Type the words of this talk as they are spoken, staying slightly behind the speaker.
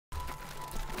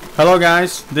Hello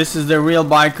guys, this is the Real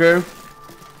Biker,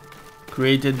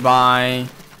 created by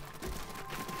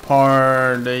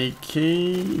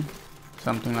pardeike,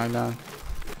 something like that.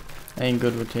 I ain't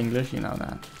good with English, you know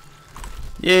that.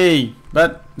 Yay!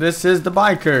 But this is the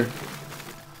biker,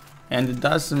 and it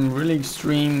does some really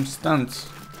extreme stunts.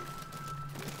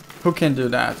 Who can do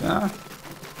that, huh?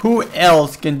 Who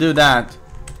else can do that?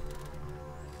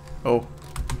 Oh.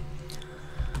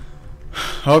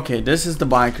 Okay, this is the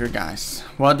biker, guys.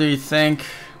 What do you think?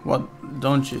 What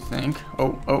don't you think?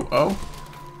 Oh.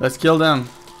 Let's kill them.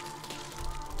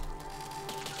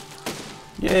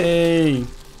 Yay!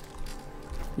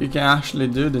 You can actually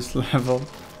do this level.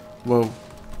 Whoa.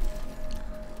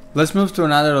 Let's move to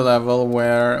another level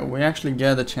where we actually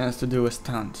get a chance to do a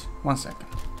stunt. 1 second.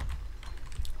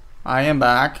 I am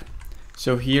back.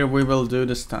 So here we will do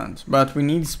the stunt. But we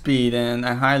need speed, and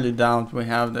I highly doubt we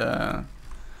have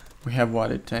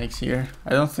what it takes here.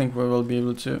 I don't think we will be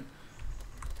able to.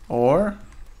 Or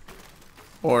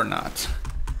not.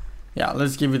 Yeah,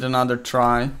 let's give it another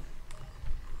try.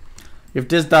 If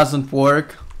this doesn't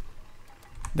work,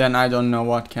 then I don't know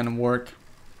what can work.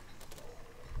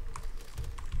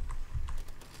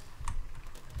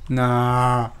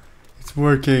 Nah, it's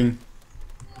working.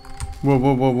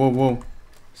 Whoa.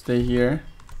 Stay here.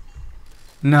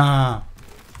 Nah.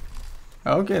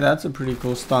 Okay, that's a pretty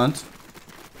cool stunt.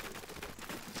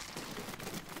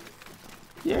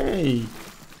 Yay.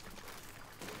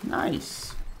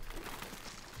 Nice.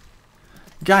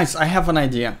 Guys, I have an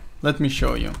idea. Let me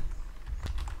show you.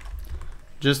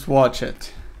 Just watch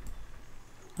it.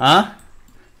 Huh?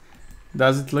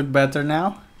 Does it look better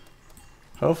now?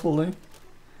 Hopefully.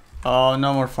 Oh,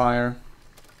 no more fire.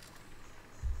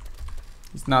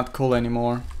 It's not cool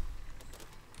anymore.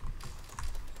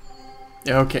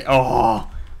 Okay. Oh,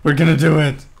 we're gonna do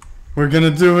it. We're gonna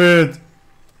do it.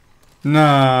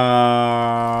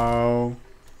 No.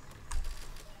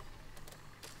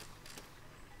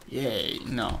 Yay,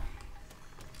 no.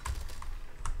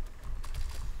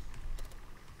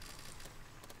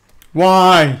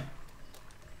 Why?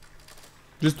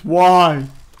 Just why?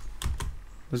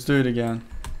 Let's do it again.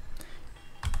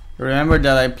 Remember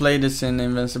that I play this in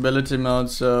invincibility mode,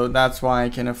 so that's why I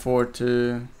can afford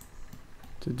to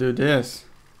do this.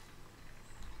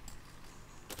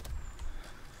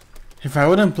 If I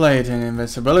wouldn't play it in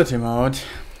invincibility mode,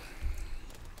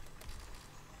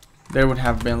 there would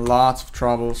have been lots of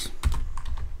troubles.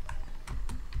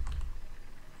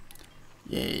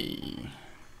 Yay.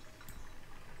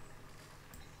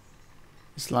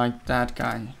 It's like that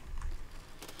guy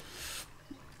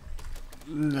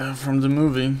from the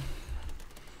movie.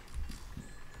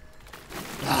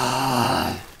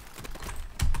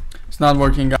 It's not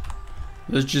working, guys.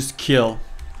 Let's just kill,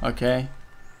 okay?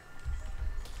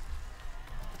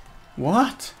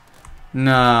 What?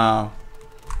 No.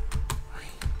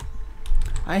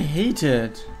 I hate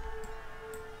it.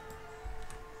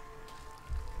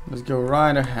 Let's go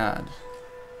right ahead.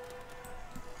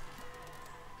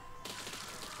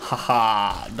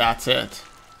 Haha, that's it.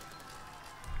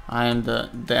 I am the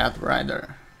Death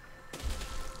Rider.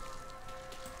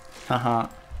 Haha.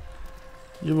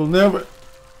 You will never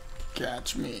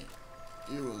catch me.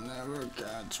 You will never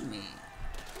catch me.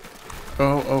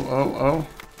 Oh.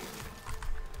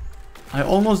 I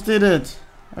almost did it.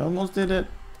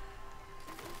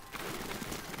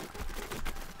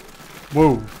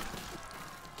 Whoa.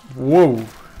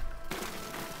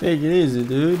 Take it easy,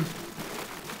 dude.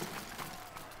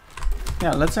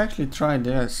 Yeah, let's actually try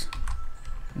this.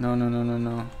 No.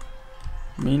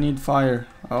 Me need fire.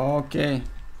 Okay.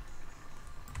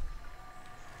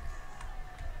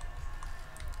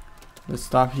 Let's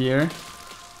stop here.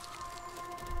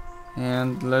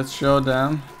 And let's show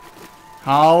them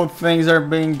how things are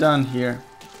being done here.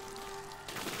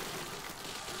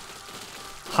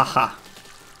 Haha.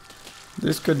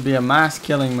 This could be a mass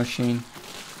killing machine.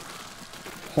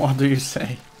 What do you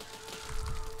say?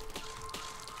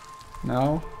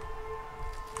 No?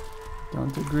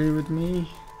 Don't agree with me?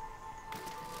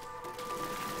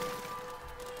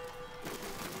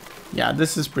 Yeah,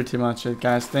 this is pretty much it,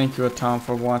 guys. Thank you a ton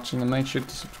for watching, and make sure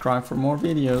to subscribe for more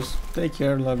videos. Take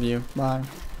care, love you, bye.